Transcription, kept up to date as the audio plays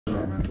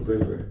Go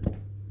for it.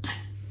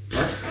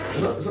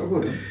 It's not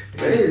good.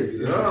 It is.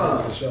 It's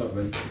a shot,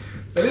 man.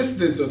 Now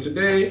listen, so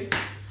today,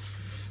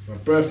 my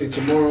birthday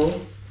tomorrow,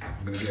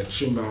 I'm gonna get a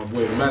trim by my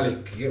boy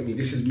Malik. You get me?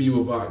 This is me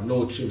without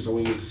no trim, so I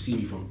want you to see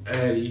me from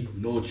early,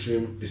 no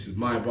trim. This is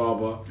my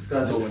barber. This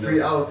guy's got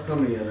 3 hours to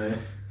come here, man.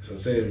 So I'm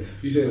saying,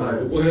 you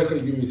saying, what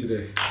haircut you give me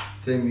today?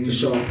 Same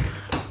Just sharp.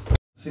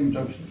 Same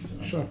junction.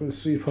 Sharp and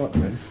sweep up,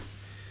 man.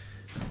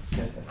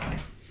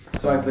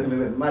 Swag's looking a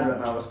bit mad right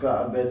now. I just got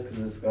out of bed because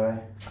of this guy.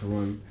 Come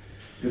on.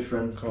 Good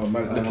friend. Come on,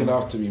 man, looking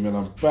after me, man.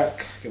 I'm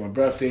back. Get my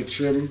birthday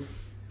trim.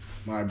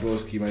 My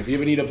broski, man. If you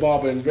ever need a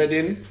barber in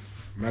Reading,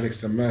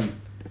 Malik's the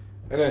man.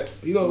 Innit?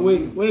 You know,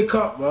 wake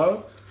up,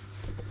 bro.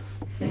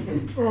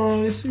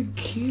 Oh, it's so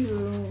cute.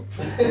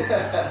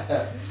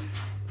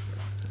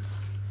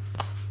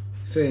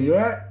 Saying, you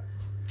alright?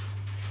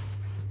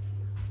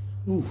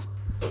 Ooh.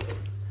 You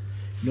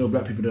know,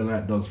 black people don't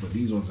like dogs, but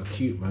these ones are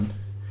cute, man.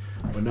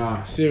 But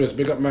nah, serious,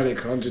 big up Malik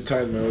 100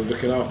 times, man. I was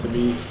looking after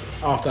me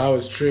after I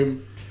was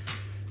trim.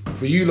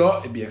 For you lot,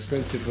 it'd be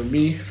expensive. For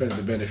me, friends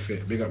of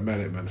benefit. Big up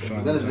Malik, man.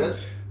 1,000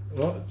 times.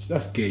 What?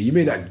 That's gay. You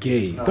made that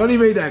gay. Don't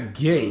even make that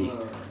gay.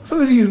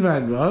 Some of these,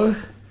 man, bro.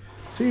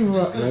 See him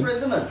right,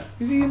 man.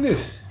 Who's eating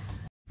this?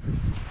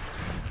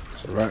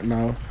 So right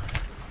now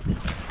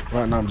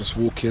I'm just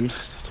walking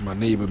to my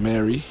neighbour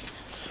Mary.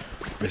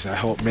 Basically, I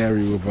help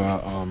Mary with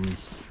I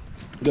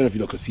don't know if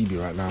you lot can see me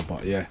right now,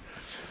 but yeah.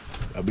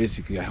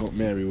 Basically, I help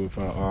Mary with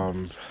her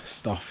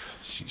stuff.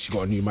 She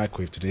got a new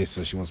microwave today,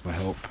 so she wants my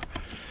help.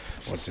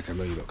 1 second, I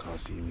know you lot can't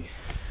see me.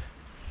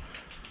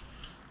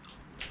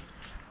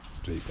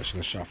 So she's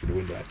gonna shout through the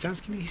window like,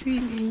 Jazz, can you see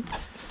me?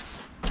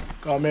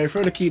 Go on, Mary,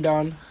 throw the key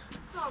down.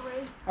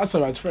 Sorry. That's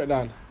alright, throw it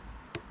down.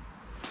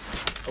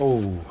 Oh,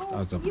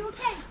 that was you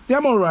okay? Yeah,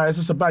 I'm alright, it's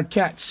just a bad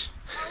catch.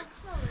 Oh,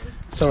 sorry.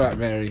 It's alright,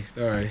 Mary,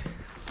 alright.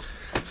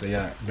 So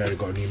yeah, Mary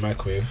got a new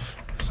microwave,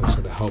 so I'm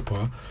just gonna help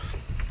her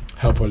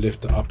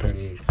lift it up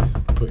and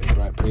put it in the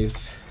right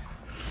place.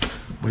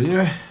 But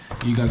yeah,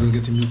 you guys are gonna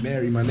get to meet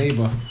Mary, my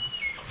neighbour.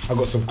 I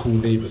got some cool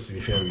neighbours, to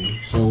be fair with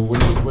you. So when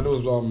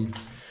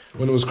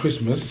it was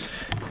Christmas,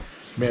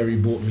 Mary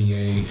bought me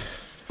a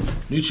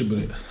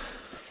NutriBullet.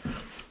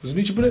 Was it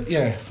NutriBullet?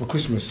 Yeah, for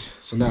Christmas.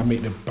 So now I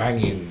make the most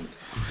banging.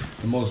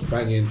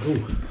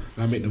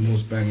 Now I make the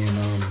most banging.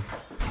 What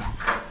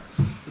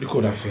do you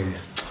call that thing?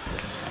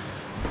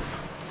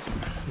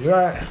 You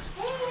alright?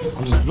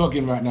 I'm just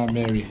vlogging right now,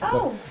 Mary.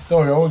 Oh.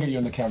 Don't worry, I won't get you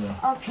on the camera.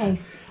 Okay.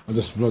 I'm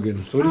just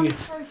vlogging. So I'm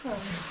so sorry.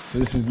 So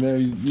this is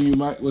Mary's new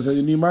was that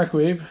your new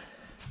microwave?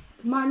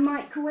 My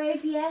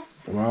microwave, yes.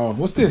 Wow,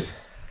 what's this?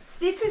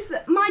 This is,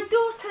 my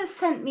daughter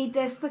sent me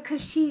this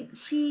because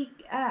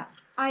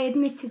I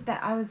admitted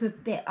that I was a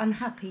bit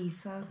unhappy,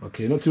 so.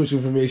 Okay, not too much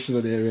information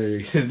on there,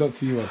 Mary. Not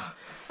too much.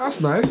 That's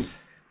nice.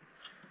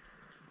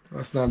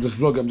 That's nice. I'm just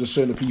vlogging. I'm just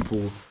showing the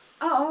people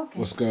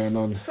what's going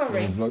on.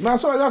 Sorry. No,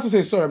 sorry. I have to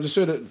say sorry. I'm just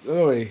showing it.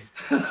 No way.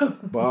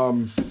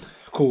 But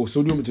cool. So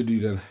what do you want me to do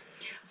then?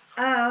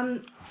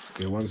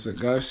 Okay, 1 sec,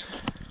 guys.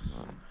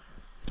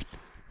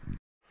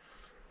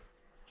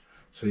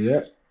 So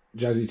yeah,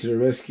 Jazzy to the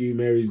rescue.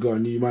 Mary's got a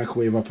new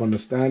microwave up on the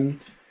stand.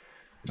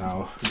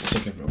 Now let's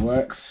check if it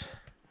works.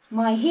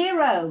 My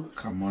hero.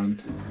 Come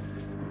on.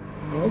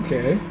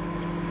 Okay.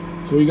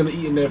 So what are you gonna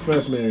eat in there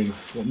first, Mary?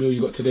 What meal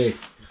you got today?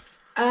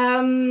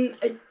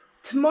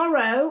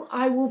 Tomorrow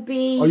I will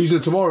be. Oh, you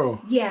said tomorrow?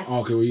 Yes.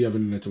 Oh, okay, what are you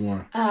having in there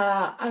tomorrow?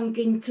 I'm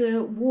going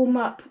to warm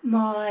up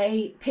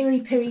my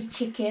peri-peri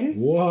chicken.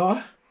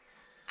 What?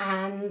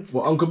 And.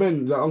 What, Uncle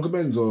Ben? Is that Uncle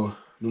Ben's or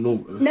no?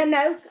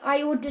 No.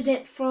 I ordered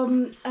it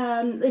from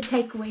the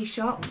takeaway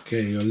shop.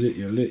 Okay, you're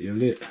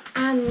lit.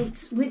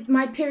 And with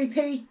my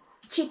peri-peri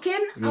chicken,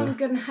 I'm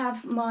gonna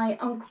have my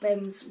Uncle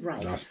Ben's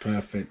rice. That's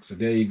perfect. So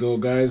there you go,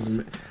 guys.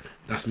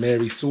 That's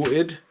Mary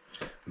sorted.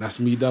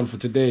 That's me done for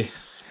today.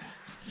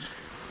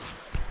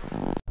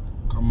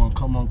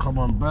 Come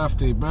on,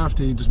 birthday.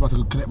 Just about to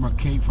go collect my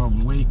cake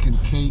from Wake and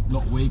Cake,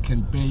 not Wake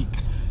and Bake.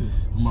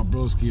 With my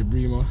broski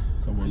Abrima.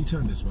 Come on. You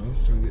turn this, man.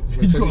 You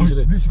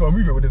just gotta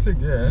move it with the thing,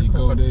 yeah. There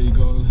you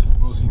go.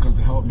 Broski comes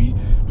to help me.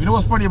 But you know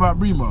what's funny about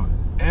Brima?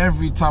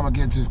 Every time I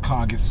get into his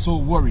car, I get so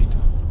worried.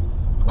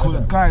 Because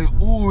the guy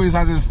always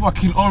has his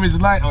fucking orange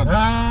light on.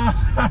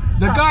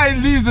 The guy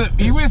leaves it.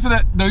 He waits to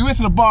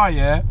the bar,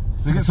 yeah.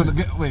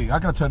 Wait, I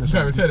gotta turn this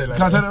around.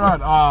 Can I turn it around?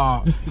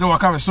 You know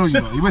what, I can't show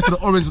you. He waits to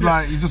the orange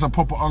light. He's just a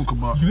proper uncle,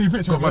 but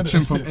got my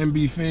trim from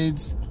MB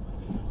Fades.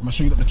 I'm gonna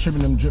show you the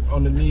trimming them drip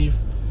underneath.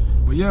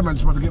 But yeah, man,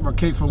 just about to get my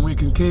cake from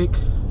Wake and Cake.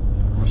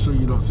 I'm gonna show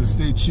you lot, so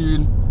stay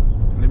tuned.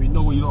 Let me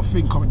know what you lot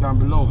think. Comment down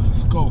below.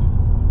 Let's go.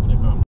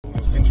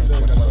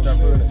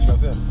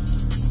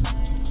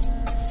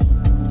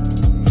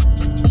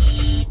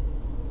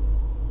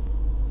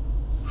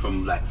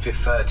 From like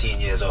 13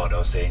 years old, I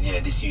was saying, yeah,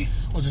 this you.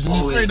 What's this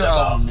new Fader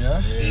album, yeah?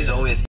 He's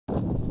always.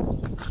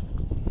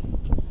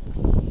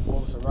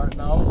 So right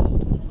now,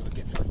 I'm gonna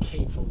get my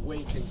cake from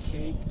Wake and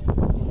Cake.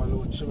 Got my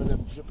little trim and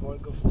them drip on,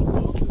 go from the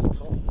bottom to the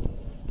top.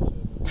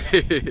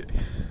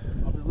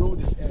 I'll be real,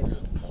 this area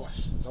is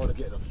posh, so I wanna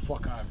get the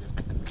fuck out of here as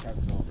quick as I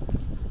can. So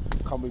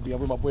come with me. I'm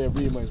with my boy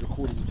Rima, he's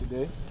recording me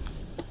today.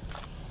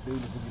 They will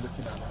be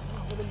looking at me.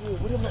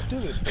 What are they not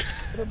doing?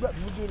 What are black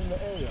people doing in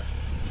the area?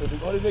 So they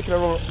think, oh, they're making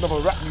another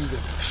rap music.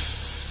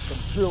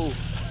 Some drill.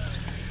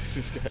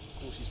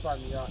 Cool, she's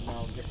finding me out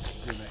now. I'm guessing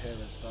she's doing her hair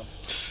and stuff.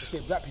 They say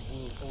black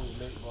people always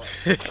late, but...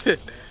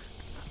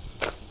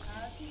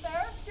 Happy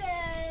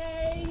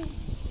birthday!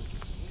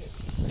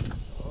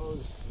 Oh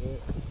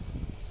shit.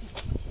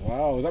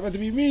 Wow, is that meant to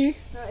be me?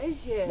 That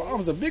is you. My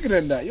arms are bigger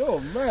than that. Yo,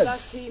 man.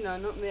 That's Tina,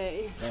 not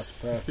me. That's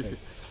perfect.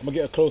 I'm gonna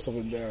get a close up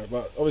in there,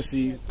 but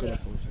obviously, good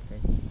luck, 1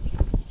 second.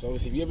 So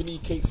obviously, if you ever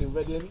need cakes in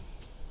Reading,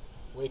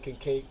 Waking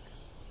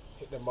Cakes,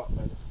 hit them up,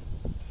 man.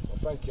 Well,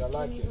 thank you, I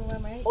like it.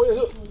 Oh yeah,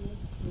 look.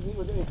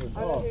 Was it open?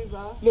 Oh.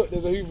 Look,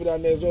 there's a Hoover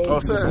down there as well. Oh,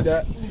 you see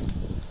that?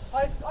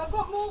 I've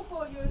got more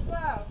for you as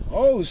well.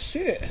 Oh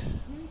shit.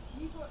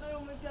 You thought no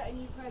one was getting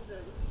you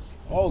presents.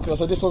 Oh, okay,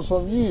 so this one's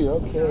from you.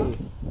 Okay. Yeah.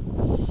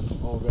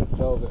 Oh, red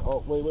velvet.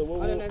 Oh, wait. I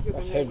don't know if you're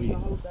That's going to heavy.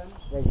 hold them.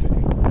 1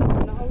 second.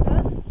 Want to hold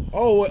them?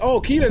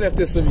 Oh, Keela left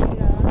this for me.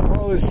 Yeah.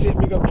 Oh shit,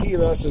 big up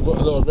Keela. So got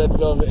a little red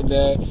velvet in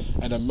there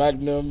and a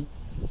Magnum.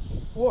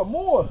 What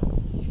more?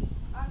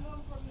 And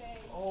one from me.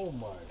 Oh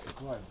my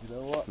god, you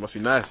know what? Must be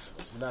nice.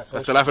 Must be nice.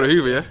 That's the life of the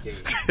Hoover, yeah?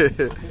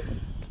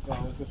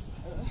 Oh, it's just...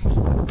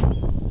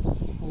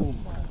 oh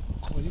my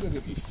god, you're gonna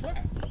get me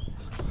fat.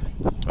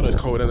 I know it's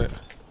cold, isn't it?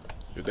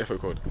 You're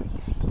definitely cold.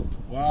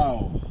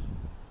 Wow.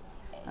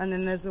 And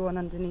then there's the one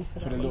underneath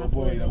For the little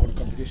boy that won the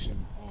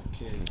competition.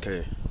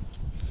 Okay.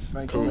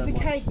 Thank you All very the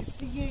much. cakes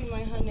for you,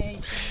 my honey.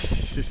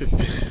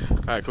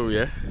 Alright, cool,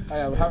 yeah? I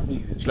am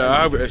happy. Shall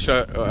I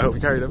help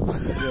you carry them? Yeah,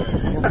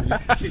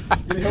 you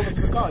help us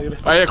in the car?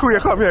 Oh yeah, cool, yeah,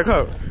 come.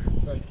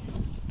 Thank you.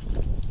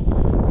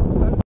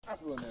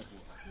 Apple on there.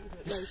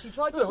 No, she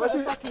tried to put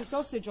a fucking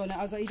sausage on it.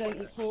 I was like, you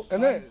don't eat pork.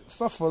 And then,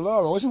 stuff for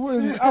Laura. What's you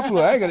putting in the apple?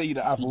 I ain't gonna eat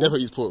the apple. You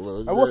definitely eat pork, bro.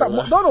 And what's that?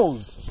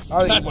 McDonald's? I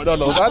don't eat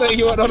McDonald's. I don't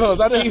eat McDonald's.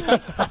 That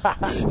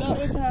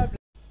was her.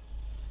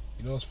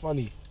 You know what's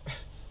funny?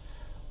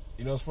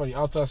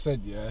 After I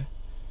said, yeah,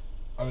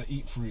 I don't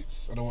eat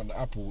fruits. I don't want the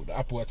apple. The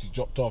apple actually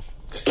dropped off.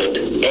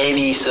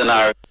 Any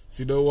scenario.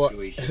 So you know what?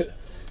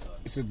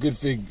 It's a good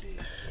thing.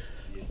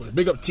 But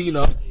big up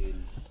Tina,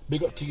 and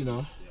big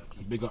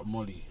up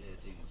Molly.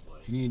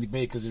 If you need any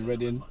bakers in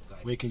Reading,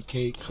 Waking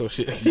Cake. Oh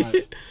shit.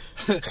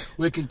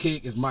 Waking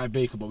Cake is my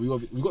baker, but we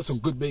got some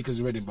good bakers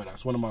in Reading, but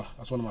that's one of my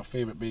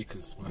favourite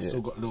bakers. But I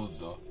still got loads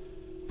though.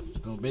 So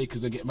those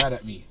bakers, they get mad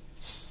at me.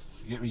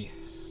 You get me?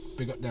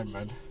 Big up them,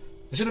 man.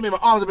 They should have made my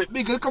arms a bit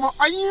bigger. Come on,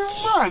 are you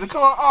mad? Look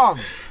at my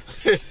arms.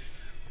 Yeah,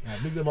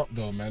 big them up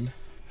though, man.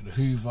 The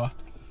Hoover.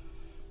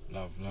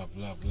 Love.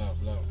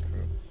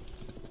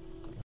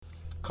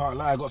 Can't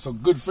lie, I got some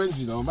good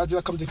friends, you know. Imagine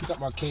I come to pick up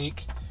my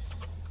cake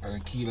and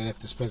then Keela left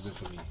this present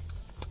for me.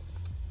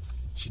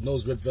 She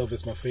knows red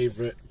velvet's my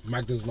favourite,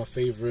 Magnum's my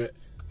favourite.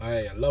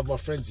 I love my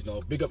friends, you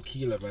know. Big up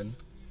Keela, man.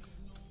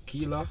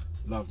 Keela,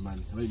 love,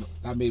 man.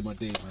 That made my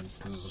day, man.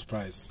 It was a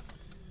surprise.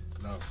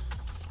 Love.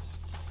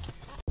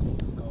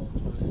 Let's go.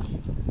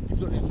 If you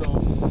don't even know,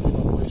 my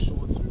boy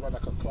Shorts, we run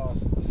like a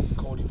class in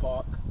Cody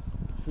Park.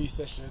 Free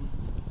session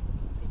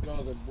for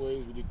girls and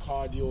boys. We do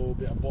cardio,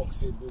 bit of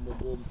boxing,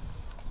 boom.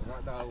 So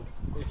right now,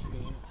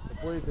 basically, the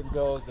boys and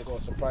girls, they got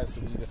a surprise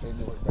for me. They say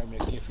they want to bring me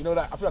a gift. You know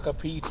that? I feel like a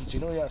PE teacher.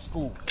 You know, you're at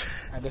school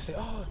and they say,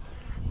 oh,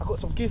 I got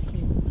some gift for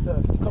you, sir.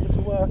 Can you come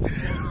into work?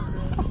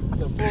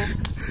 So boom,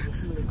 we'll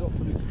see what they got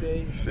for me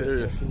today.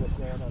 Serious. Let's see what's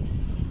going on.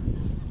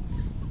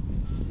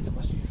 If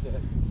my shoes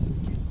dirty.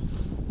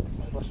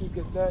 If my shoes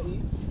get dirty,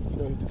 you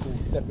know who to call.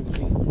 Stepping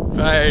feet.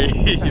 Hey,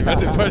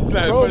 that's it. First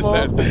time.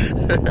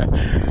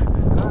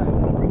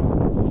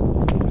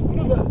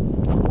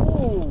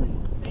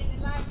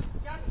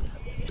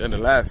 In the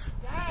life.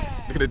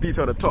 Look at the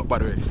detail at the top, by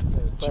the way.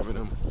 Chipping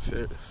them.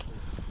 Serious.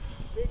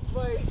 Big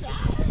boy.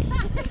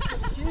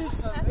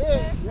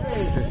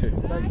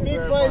 Big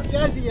boy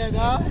Jazzy, you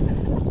know.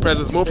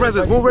 Presents, more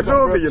red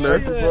velvet, you know.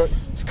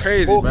 It's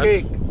crazy, man.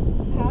 Cake.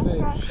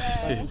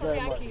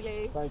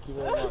 Thank you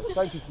very much.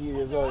 Thank you,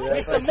 Keely, as well. Yeah?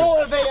 It's the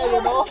motivator,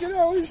 you know. You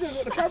know, you should have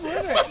got the camera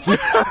in it.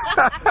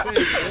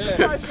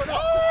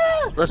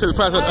 Let's say the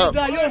price went up.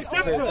 You're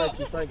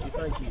separate. Thank you.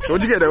 So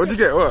what'd you get there? What'd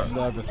you get? What? I'm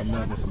nervous. I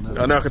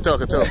know, I can tell.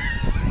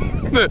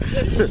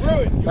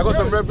 I got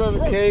some red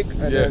velvet cake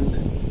and then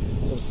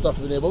some stuff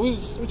in there, but we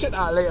check that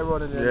out later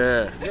on in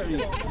there. Yeah.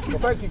 Well,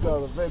 thank you,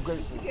 girls. I'm very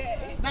grateful.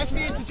 Nice for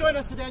you to join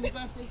us today on your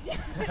birthday.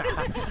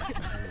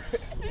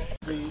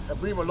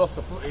 Brima lost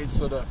the footage,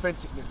 so the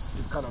authenticness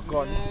is kind of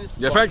gone. Yes.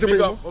 Yeah, thank you, Big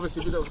Brima. up,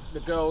 obviously, big up the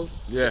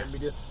girls. Yeah. Getting me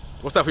this.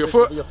 What's that for your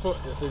Basically foot? For your foot.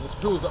 Yeah, so it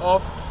just peels it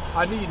off.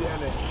 I need it,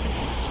 innit?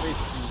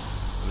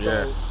 Basically.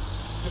 Yeah. So,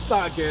 let's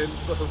start again.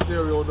 Got some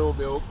cereal, no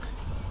milk.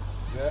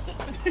 Yeah.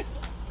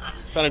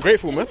 Sounding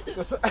grateful, man.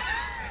 Got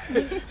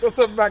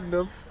some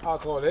Magnum,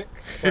 alcoholic.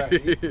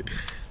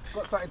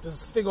 Got something to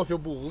sting off your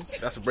balls.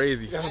 That's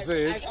brazy. You know what I'm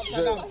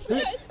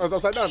saying? I was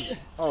upside down.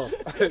 Oh,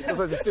 got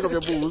something to sting off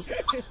your balls.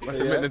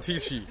 That's a mint and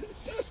teeth sheet.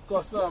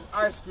 Got some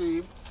ice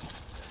cream.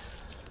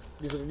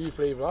 These are the new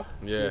flavour.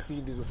 Yeah. You've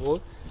seen these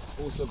before.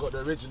 Also got the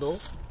original.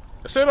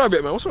 Say that a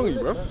bit, man. What's wrong with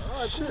you, bro?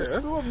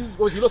 Alright, cool.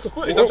 Oh, you lost the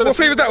footage. What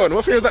flavour is that one?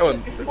 What flavour is that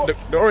one?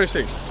 The orange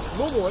thing.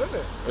 Normal one, isn't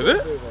it? Is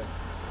it?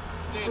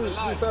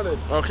 Fruit salad.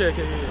 Okay,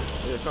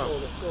 yeah, come.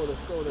 Let's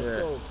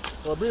go.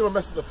 Well, bring my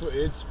mess of the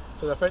footage.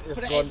 So the effect is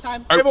For the gone. 8th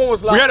time. Everyone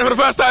was laughing. We had it for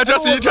the first time,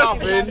 Jazzy. Everyone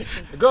was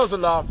laughing. The girls are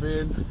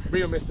laughing. Bring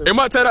your message. It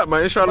might turn up,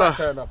 man. Inshallah.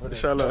 Turn up, innit?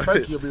 Inshallah.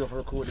 Thank you, Brio, for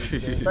recording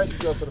today. Thank you,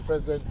 girls, for the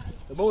present.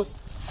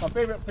 My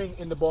favourite thing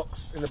in the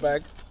box, in the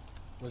bag,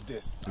 was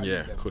this.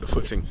 Yeah, cool. The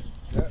foot thing.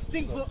 Yeah.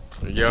 Stink foot.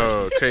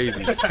 Yo,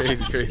 crazy. Nah,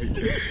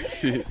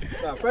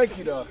 thank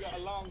you, though.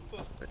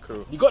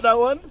 Cool. You got that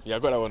one? Yeah, I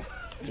got that one.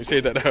 You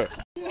say that now.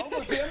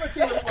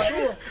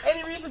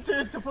 Any reason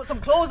to put some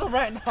clothes on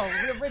right now?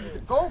 We're ready to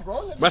go,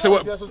 bro. Man, say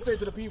what? That's what I'm saying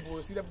to the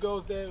people. See them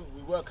girls there?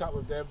 We work out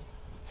with them.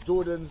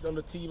 Jordan's on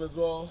the team as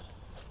well.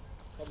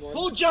 Come on.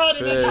 Who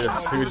Jordan again?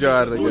 Serious. Who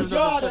Jordan again?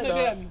 Jordan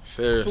again.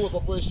 Serious. Shorts, my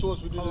boy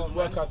Shorts, we do the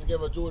workouts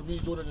together.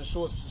 Jordan and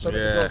Shorts. Showing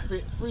Yeah. the girls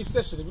fit. Free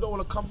session. If you don't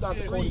want to come down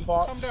to Coney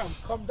Park,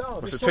 come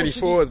down. What's the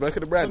 24s, man? Look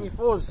at the brand. 24s.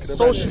 Look at the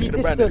Socially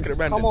brand. Look at the distanced.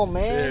 brand. Come on,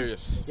 man.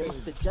 Serious. You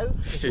must be joking.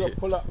 Do a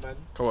pull up, man.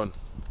 Come on.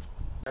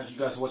 Thank you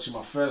guys for watching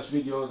my first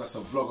videos. That's a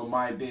vlog of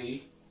my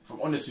day. If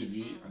I'm honest with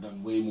you, I've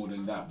done way more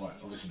than that, but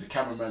obviously the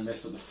cameraman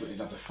messed up the footage.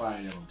 I had to fire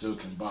him. I'm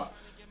joking, but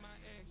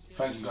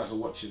thank you guys for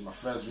watching my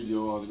first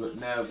video. I was a bit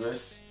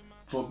nervous.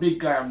 For a big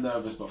guy, I'm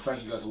nervous, but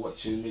thank you guys for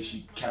watching. Make sure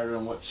you carry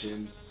on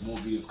watching. More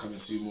videos coming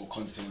soon, more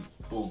content.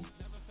 Boom.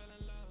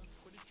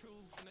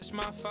 It's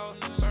my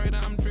fault. Sorry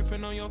that I'm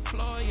dripping on your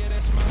floor. Yeah,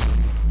 that's my